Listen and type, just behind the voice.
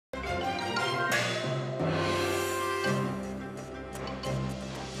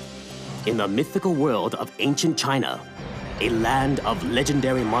In the mythical world of ancient China, a land of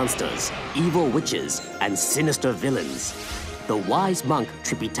legendary monsters, evil witches, and sinister villains, the wise monk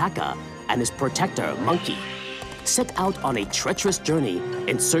Tripitaka and his protector Monkey set out on a treacherous journey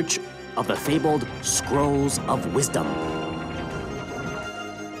in search of the fabled Scrolls of Wisdom.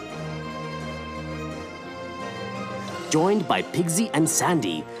 Joined by Pigsy and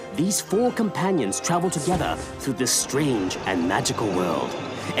Sandy, these four companions travel together through this strange and magical world,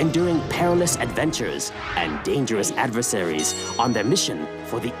 enduring perilous adventures and dangerous adversaries on their mission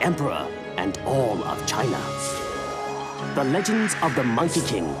for the Emperor and all of China. The Legends of the Monkey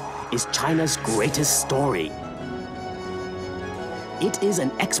King is China's greatest story. It is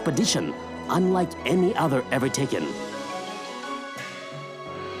an expedition unlike any other ever taken.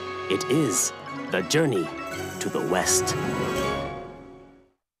 It is the journey to the West.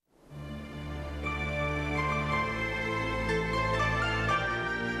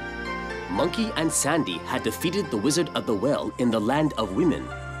 Monkey and Sandy had defeated the Wizard of the Well in the Land of Women.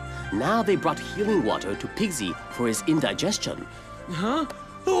 Now they brought healing water to Pigsy for his indigestion. Huh?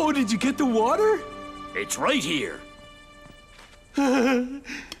 Oh, did you get the water? It's right here.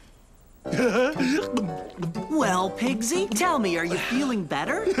 Well, Pigsy, tell me, are you feeling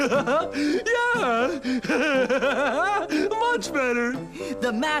better? Yeah! Much better.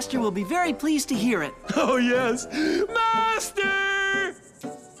 The master will be very pleased to hear it. Oh, yes. Master!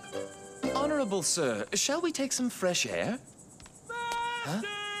 Honorable sir, shall we take some fresh air? Master!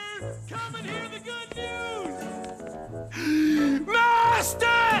 Come and hear the good news! Master!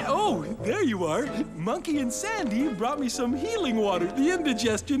 Oh, there you are. Monkey and Sandy brought me some healing water. The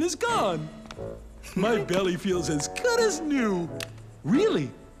indigestion is gone. My belly feels as good as new. Really?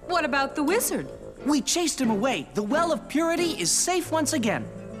 What about the wizard? We chased him away. The Well of Purity is safe once again.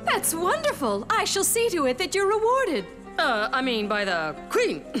 That's wonderful. I shall see to it that you're rewarded. I mean by the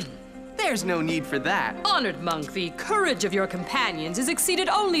queen. There's no need for that. Honored monk, the courage of your companions is exceeded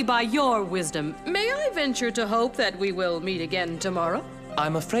only by your wisdom. May I venture to hope that we will meet again tomorrow?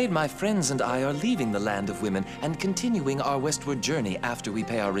 I'm afraid my friends and I are leaving the Land of Women and continuing our westward journey after we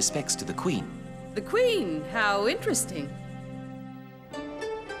pay our respects to the Queen. The queen? How interesting.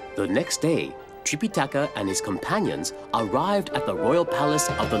 The next day, Tripitaka and his companions arrived at the royal palace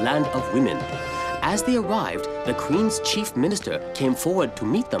of the Land of Women. As they arrived, the Queen's chief minister came forward to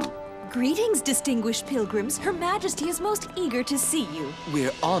meet them. Greetings, distinguished pilgrims. Her Majesty is most eager to see you.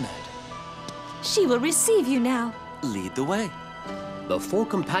 We're honored. She will receive you now. Lead the way. The four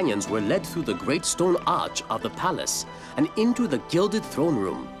companions were led through the great stone arch of the palace and into the gilded throne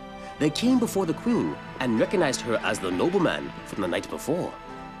room. They came before the Queen and recognized her as the nobleman from the night before.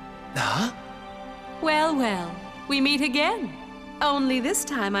 Huh? Well, well, we meet again. Only this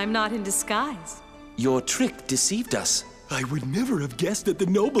time I'm not in disguise. Your trick deceived us. I would never have guessed that the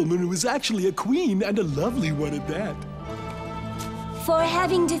nobleman was actually a queen, and a lovely one at that. For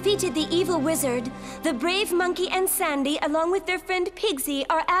having defeated the evil wizard, the brave Monkey and Sandy, along with their friend Pigsy,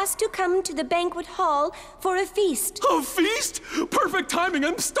 are asked to come to the banquet hall for a feast. A feast? Perfect timing.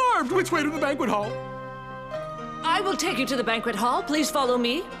 I'm starved. Which way to the banquet hall? I will take you to the banquet hall. Please follow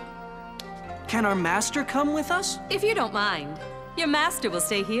me. Can our master come with us? If you don't mind, your master will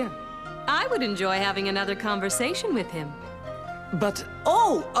stay here. I would enjoy having another conversation with him. But,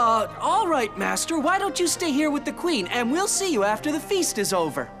 all right, master. Why don't you stay here with the Queen, and we'll see you after the feast is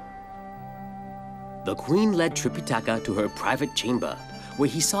over. The Queen led Tripitaka to her private chamber, where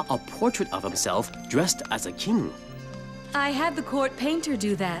he saw a portrait of himself dressed as a king. I had the court painter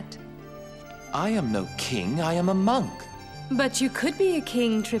do that. I am no king, I am a monk. But you could be a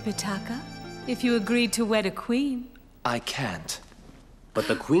king, Tripitaka, if you agreed to wed a queen. I can't. But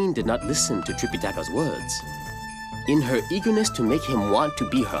the Queen did not listen to Tripitaka's words. In her eagerness to make him want to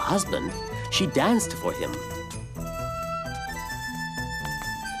be her husband, she danced for him.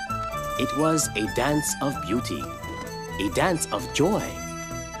 It was a dance of beauty, a dance of joy,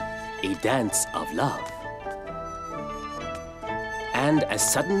 a dance of love. And as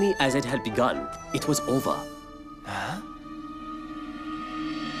suddenly as it had begun, it was over. Huh?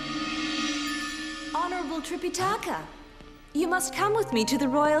 Honorable Tripitaka, you must come with me to the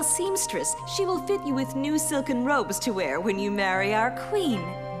royal seamstress. She will fit you with new silken robes to wear when you marry our queen.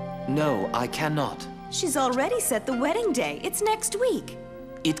 No, I cannot. She's already set the wedding day. It's next week.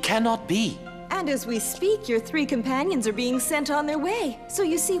 It cannot be. And as we speak, your three companions are being sent on their way. So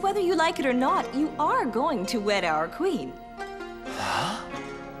you see, whether you like it or not, you are going to wed our queen. Huh?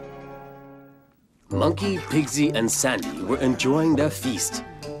 Monkey, Pigsy, and Sandy were enjoying their feast,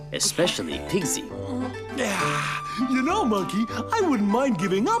 especially Pigsy. Yeah, you know, Monkey, I wouldn't mind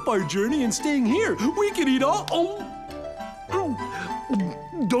giving up our journey and staying here. We could eat all...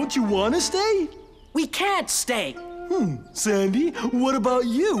 Don't you want to stay? We can't stay. Sandy, what about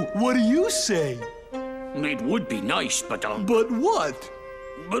you? What do you say? It would be nice, but But what?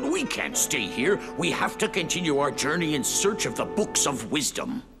 But we can't stay here. We have to continue our journey in search of the books of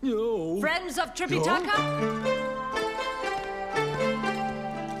wisdom. No. Friends of Tripitaka?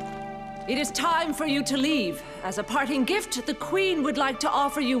 It is time for you to leave. As a parting gift, the Queen would like to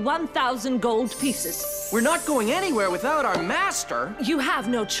offer you 1,000 gold pieces. We're not going anywhere without our master. You have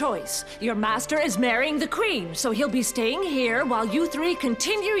no choice. Your master is marrying the Queen, so he'll be staying here while you three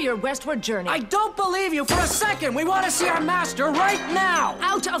continue your westward journey. I don't believe you for a second. We want to see our master right now.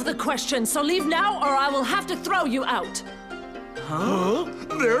 Out of the question, so leave now or I will have to throw you out. Huh?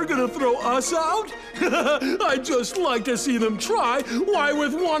 They're gonna throw us out? I'd just like to see them try. Why,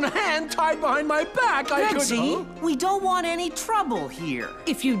 with one hand tied behind my back, I could... Pigsy, we don't want any trouble here.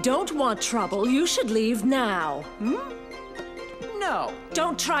 If you don't want trouble, you should leave now. No.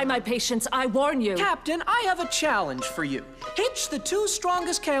 Don't try my patience, I warn you. Captain, I have a challenge for you. Hitch the 2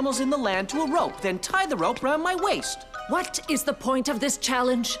 strongest camels in the land to a rope, then tie the rope around my waist. What is the point of this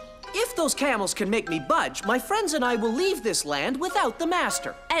challenge? If those camels can make me budge, my friends and I will leave this land without the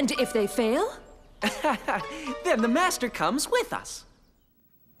master. And if they fail? Then the master comes with us.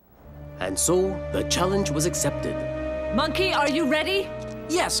 And so, the challenge was accepted. Monkey, are you ready?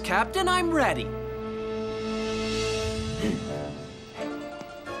 Yes, Captain, I'm ready.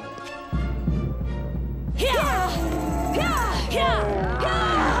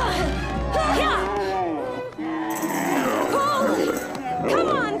 Come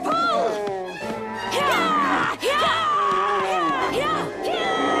on, pull!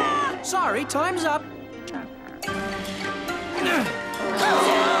 Sorry, time's up.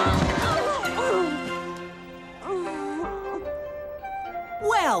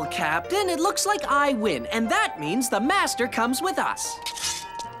 Well, Captain, it looks like I win, and that means the master comes with us.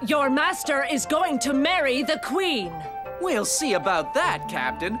 Your master is going to marry the Queen. We'll see about that,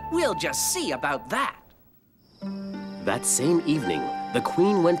 Captain. We'll just see about that. That same evening, the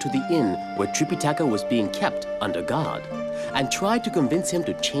Queen went to the inn where Tripitaka was being kept under guard and tried to convince him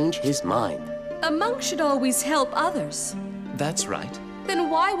to change his mind. A monk should always help others. That's right. Then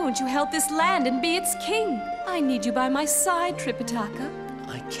why won't you help this land and be its king? I need you by my side, Tripitaka.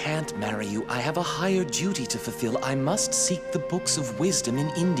 I can't marry you. I have a higher duty to fulfill. I must seek the books of wisdom in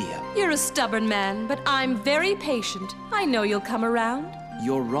India. You're a stubborn man, but I'm very patient. I know you'll come around.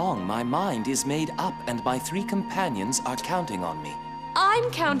 You're wrong. My mind is made up, and my 3 companions are counting on me.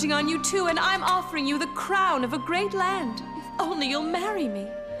 I'm counting on you too, and I'm offering you the crown of a great land. If only you'll marry me.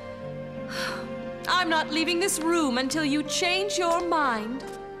 I'm not leaving this room until you change your mind.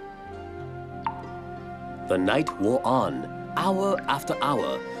 The night wore on, hour after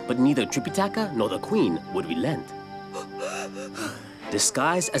hour, but neither Tripitaka nor the Queen would relent.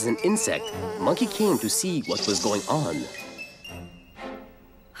 Disguised as an insect, Monkey came to see what was going on.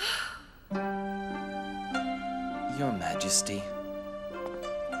 Your Majesty,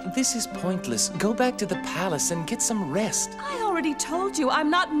 this is pointless. Go back to the palace and get some rest. I already told you I'm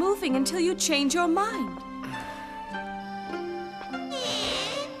not moving until you change your mind.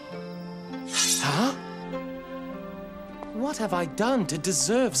 Huh? What have I done to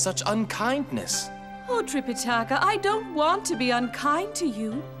deserve such unkindness? Oh, Tripitaka, I don't want to be unkind to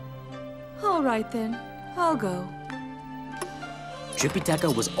you. All right then, I'll go.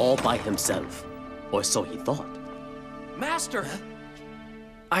 Tripitaka was all by himself, or so he thought. Master!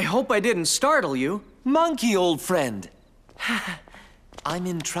 I hope I didn't startle you. Monkey, old friend. I'm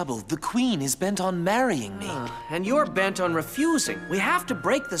in trouble. The Queen is bent on marrying me. And you're bent on refusing. We have to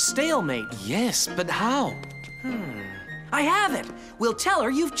break the stalemate. Yes, but how? I have it. We'll tell her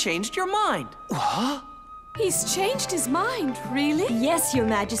you've changed your mind. What? He's changed his mind, really? Yes, Your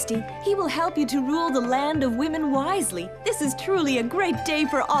Majesty. He will help you to rule the land of women wisely. This is truly a great day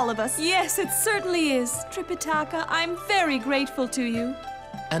for all of us. Yes, it certainly is. Tripitaka, I'm very grateful to you.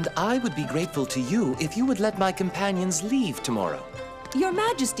 And I would be grateful to you if you would let my companions leave tomorrow. Your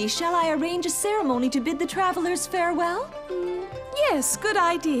Majesty, shall I arrange a ceremony to bid the travelers farewell? Yes, good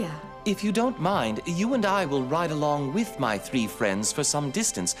idea. If you don't mind, you and I will ride along with my 3 friends for some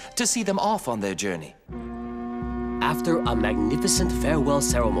distance to see them off on their journey. After a magnificent farewell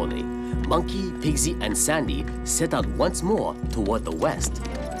ceremony, Monkey, Pigsy, and Sandy set out once more toward the west.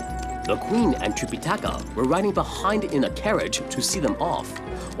 The Queen and Tripitaka were riding behind in a carriage to see them off,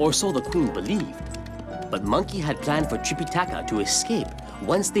 or so the Queen believed. But Monkey had planned for Tripitaka to escape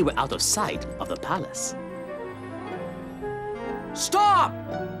once they were out of sight of the palace. Stop!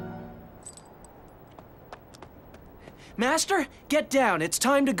 Master, get down. It's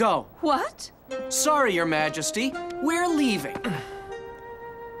time to go. What? Sorry, Your Majesty. We're leaving.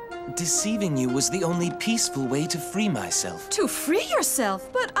 Deceiving you was the only peaceful way to free myself. To free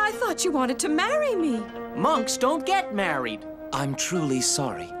yourself? But I thought you wanted to marry me. Monks don't get married. I'm truly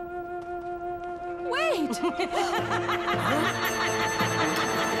sorry. Wait!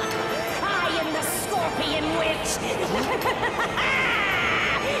 I am the Scorpion Witch!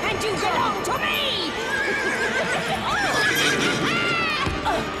 And you belong to me!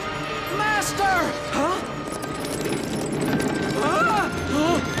 Master! Huh?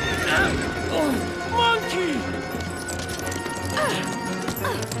 Monkey!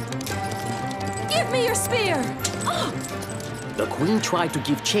 Give me your spear! The queen tried to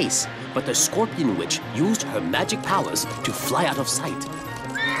give chase, but the Scorpion Witch used her magic powers to fly out of sight.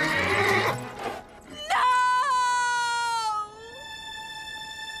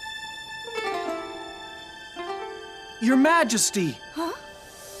 Your Majesty! Huh?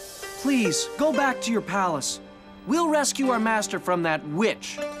 Please, go back to your palace. We'll rescue our master from that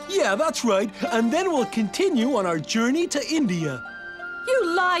witch. Yeah, that's right. And then we'll continue on our journey to India.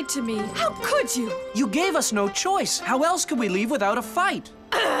 You lied to me. How could you? You gave us no choice. How else could we leave without a fight?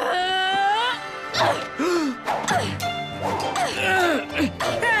 Hey,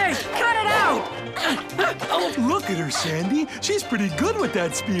 cut it out! Oh, look at her, Sandy. She's pretty good with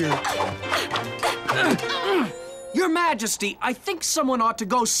that spear. Your Majesty, I think someone ought to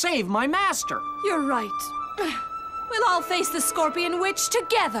go save my master. You're right. We'll all face the Scorpion Witch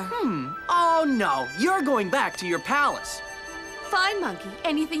together. Oh, no. You're going back to your palace. Fine, Monkey.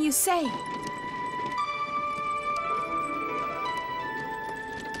 Anything you say.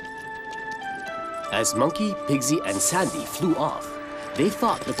 As Monkey, Pigsy, and Sandy flew off, they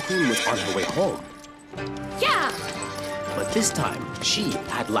thought the queen was on her way home. Yeah! But this time, she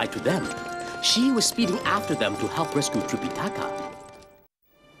had lied to them. She was speeding after them to help rescue Tripitaka.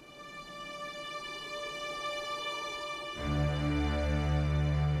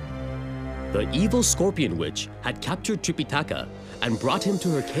 The evil Scorpion Witch had captured Tripitaka and brought him to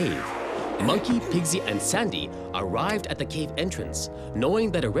her cave. Monkey, Pigsy, and Sandy arrived at the cave entrance,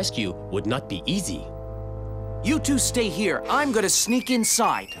 knowing that a rescue would not be easy. You two stay here. I'm gonna sneak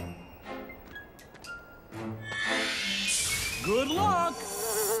inside. Good luck!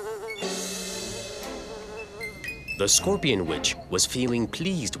 The Scorpion Witch was feeling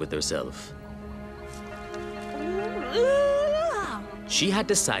pleased with herself. She had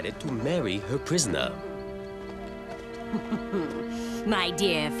decided to marry her prisoner. My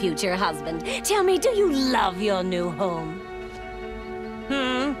dear future husband, tell me, do you love your new home?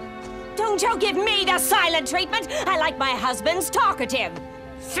 Don't you give me the silent treatment! I like my husband's talkative.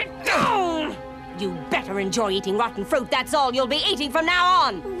 Sit down! You better enjoy eating rotten fruit. That's all you'll be eating from now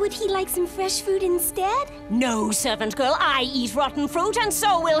on. Would he like some fresh food instead? No, servant girl. I eat rotten fruit, and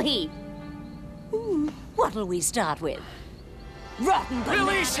so will he. What'll we start with? Rotten banana.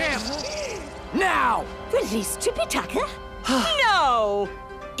 Release him! Now! Release Tripitaka? No!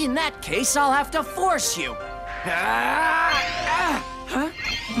 In that case, I'll have to force you.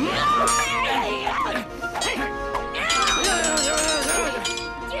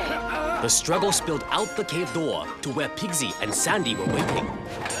 The struggle spilled out the cave door to where Pigsy and Sandy were waiting.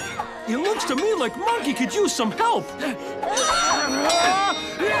 It looks to me like Monkey could use some help.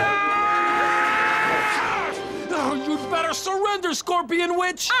 Oh, you'd better surrender, Scorpion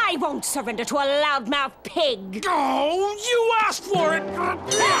Witch! I won't surrender to a loudmouth pig! Oh, you asked for it!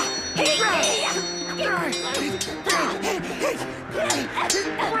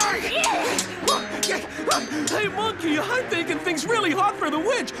 Hey, Monkey, I'm thinking things really hot for the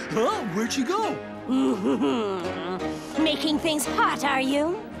witch. Huh? Where'd she go? Making things hot, are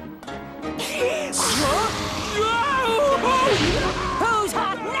you? Huh? Who's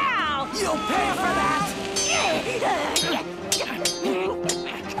hot now? You'll pay for that!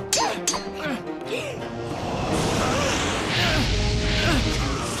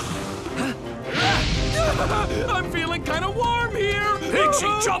 I'm feeling kind of warm here.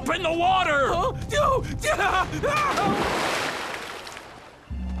 Pigsy, jump in the water! Huh?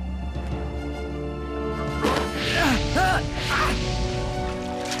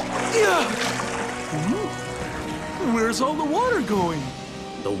 Where's all the water going?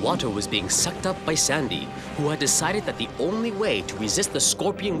 The water was being sucked up by Sandy, who had decided that the only way to resist the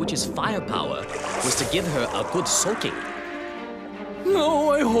Scorpion Witch's firepower was to give her a good soaking.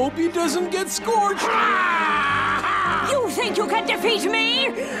 No, I hope he doesn't get scorched. You think you can defeat me?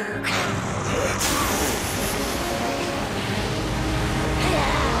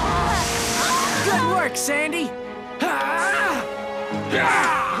 Good work, Sandy!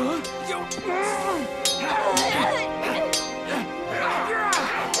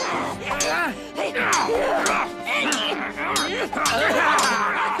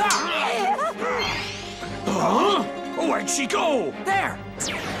 Where'd she go? There!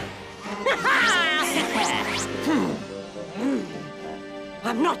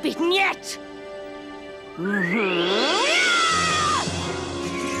 I'm not beaten yet!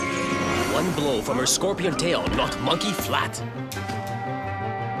 One blow from her scorpion tail knocked Monkey flat.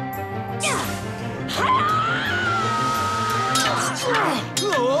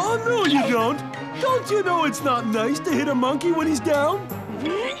 Oh, no you don't. Don't you know it's not nice to hit a monkey when he's down?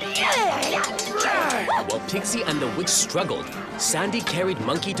 While Pixie and the witch struggled, Sandy carried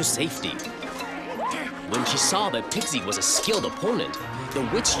Monkey to safety. When she saw that Pixie was a skilled opponent, the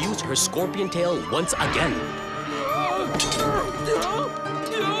witch used her scorpion tail once again.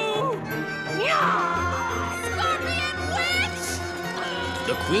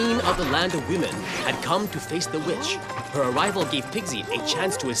 The Queen of the Land of Women had come to face the witch. Her arrival gave Pixie a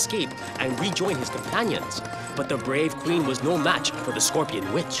chance to escape and rejoin his companions. But the brave Queen was no match for the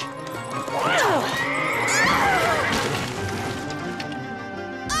Scorpion Witch.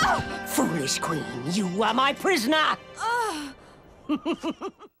 Foolish Queen, you are my prisoner!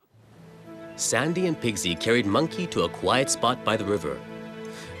 Sandy and Pixie carried Monkey to a quiet spot by the river.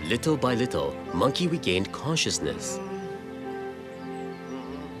 Little by little, Monkey regained consciousness.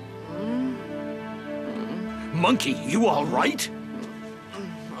 Monkey, you all right?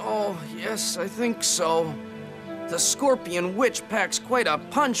 Oh, yes, I think so. The Scorpion Witch packs quite a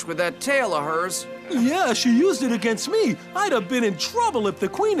punch with that tail of hers. Yeah, she used it against me. I'd have been in trouble if the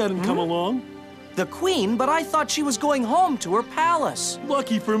Queen hadn't come along. The Queen? But I thought she was going home to her palace.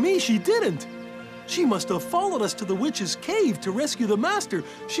 Lucky for me, she didn't. She must have followed us to the witch's cave to rescue the master.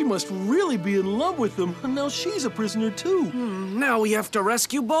 She must really be in love with him, and now she's a prisoner too. Now we have to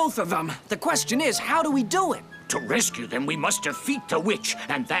rescue both of them. The question is, how do we do it? To rescue them, we must defeat the witch,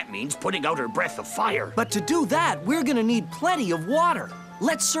 and that means putting out her breath of fire. But to do that, we're gonna need plenty of water.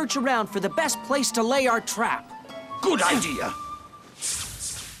 Let's search around for the best place to lay our trap. Good idea.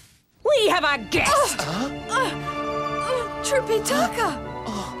 We have a guest! Tripitaka!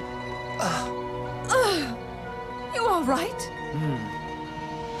 You all right?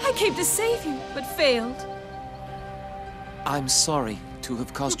 I came to save you, but failed. I'm sorry to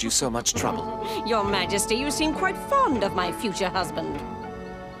have caused you so much trouble. Your Majesty, you seem quite fond of my future husband.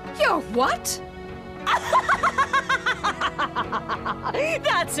 You're what?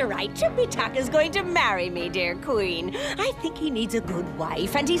 That's right. Tripitaka's going to marry me, dear Queen. I think he needs a good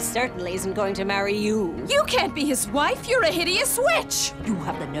wife, and he certainly isn't going to marry you. You can't be his wife. You're a hideous witch. You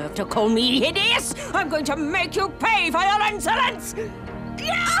have the nerve to call me hideous? I'm going to make you pay for your insolence!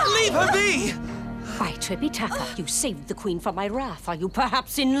 Leave her be! Why, Tripitaka, you saved the Queen from my wrath. Are you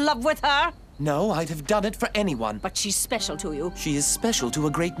perhaps in love with her? No, I'd have done it for anyone. But she's special to you. She is special to a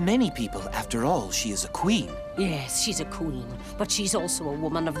great many people. After all, she is a queen. Yes, she's a queen, but she's also a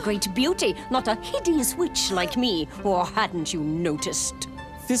woman of great beauty, not a hideous witch like me. Or hadn't you noticed?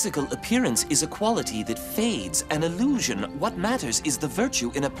 Physical appearance is a quality that fades, an illusion. What matters is the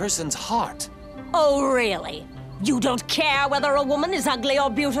virtue in a person's heart. Oh, really? You don't care whether a woman is ugly or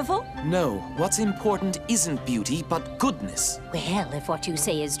beautiful? No, what's important isn't beauty, but goodness. Well, if what you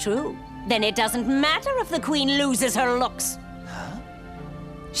say is true, then it doesn't matter if the Queen loses her looks. Huh?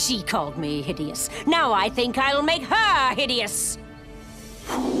 She called me hideous. Now I think I'll make her hideous.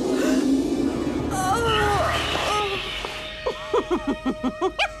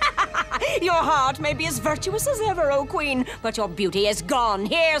 Your heart may be as virtuous as ever, O Queen, but your beauty is gone.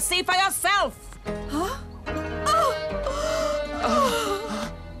 Here, see for yourself. Huh?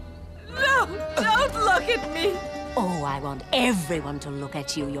 No, don't look at me. Oh, I want everyone to look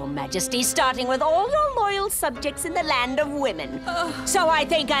at you, Your Majesty, starting with all your loyal subjects in the Land of Women. So I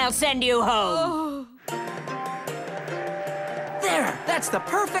think I'll send you home. There! That's the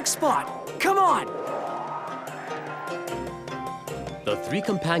perfect spot! Come on! The three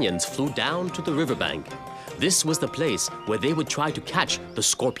companions flew down to the riverbank. This was the place where they would try to catch the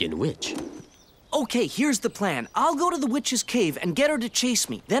Scorpion Witch. Okay, here's the plan. I'll go to the witch's cave and get her to chase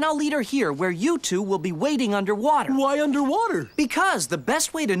me. Then I'll lead her here where you two will be waiting underwater. Why underwater? Because the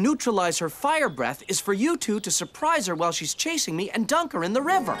best way to neutralize her fire breath is for you two to surprise her while she's chasing me and dunk her in the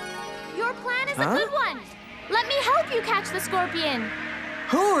river. Your plan is a good one. Let me help you catch the scorpion.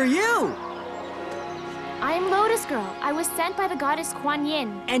 Who are you? I am Lotus Girl. I was sent by the goddess Kuan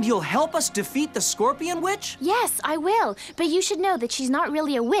Yin. And you'll help us defeat the Scorpion Witch? Yes, I will. But you should know that she's not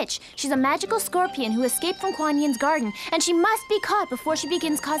really a witch. She's a magical scorpion who escaped from Kuan Yin's garden, and she must be caught before she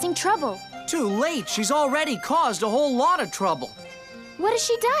begins causing trouble. Too late. She's already caused a whole lot of trouble. What has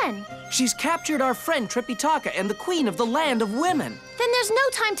she done? She's captured our friend Tripitaka and the Queen of the Land of Women. Then there's no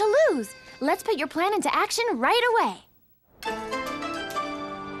time to lose. Let's put your plan into action right away.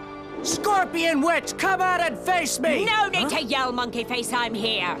 Scorpion Witch, come out and face me! No need to yell, Monkey Face, I'm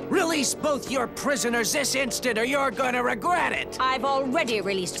here. Release both your prisoners this instant or you're gonna regret it! I've already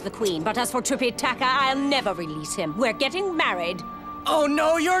released the Queen, but as for Tripitaka, I'll never release him. We're getting married. Oh,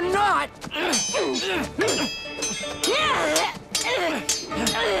 no, you're not!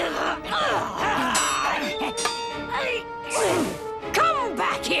 Come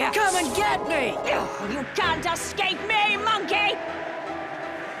back here! Come and get me! You can't escape me, Monkey!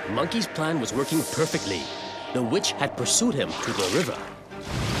 Monkey's plan was working perfectly. The witch had pursued him to the river.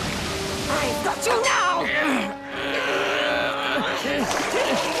 I've got you now!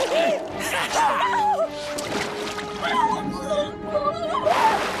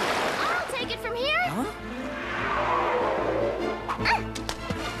 I'll take it from here. Huh?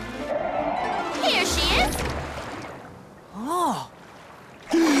 Here she is. Oh.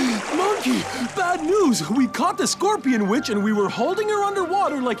 Monkey, bad news. We caught the Scorpion Witch and we were holding her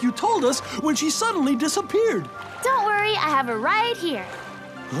underwater like you told us when she suddenly disappeared. Don't worry, I have her right here.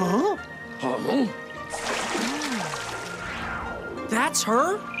 Huh? That's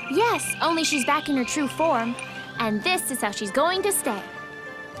her? Yes, only she's back in her true form. And this is how she's going to stay.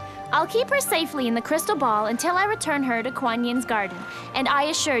 I'll keep her safely in the crystal ball until I return her to Kuan Yin's garden. And I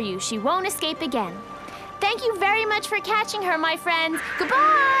assure you, she won't escape again. Thank you very much for catching her, my friends.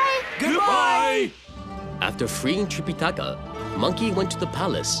 Goodbye! Goodbye! After freeing Tripitaka, Monkey went to the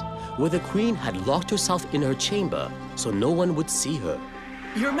palace, where the queen had locked herself in her chamber so no one would see her.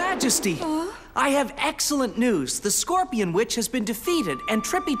 Your Majesty, I have excellent news. The Scorpion Witch has been defeated and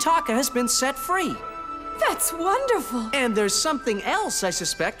Tripitaka has been set free. That's wonderful. And there's something else I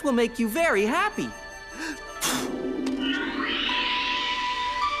suspect will make you very happy.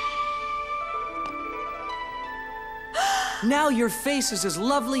 Now your face is as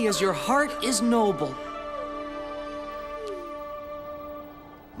lovely as your heart is noble.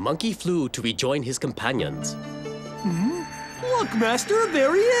 Monkey flew to rejoin his companions. Look, Master,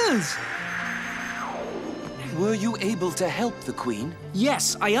 there he is. Were you able to help the Queen?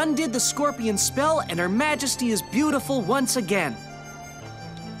 Yes, I undid the Scorpion spell and Her Majesty is beautiful once again.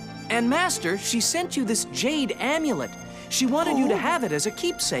 And Master, she sent you this jade amulet. She wanted you to have it as a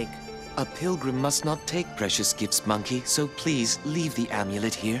keepsake. A pilgrim must not take precious gifts, Monkey, so please leave the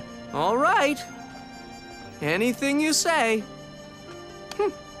amulet here. All right. Anything you say.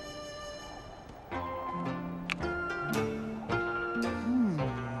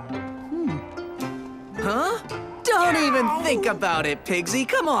 Huh? Don't even think about it, Pigsy.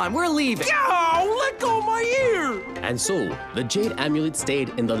 Come on, we're leaving. Oh, let go of my ear! And so, the jade amulet stayed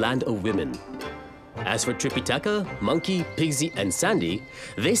in the land of women. As for Tripitaka, Monkey, Pigsy, and Sandy,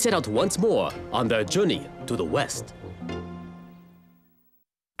 they set out once more on their journey to the west.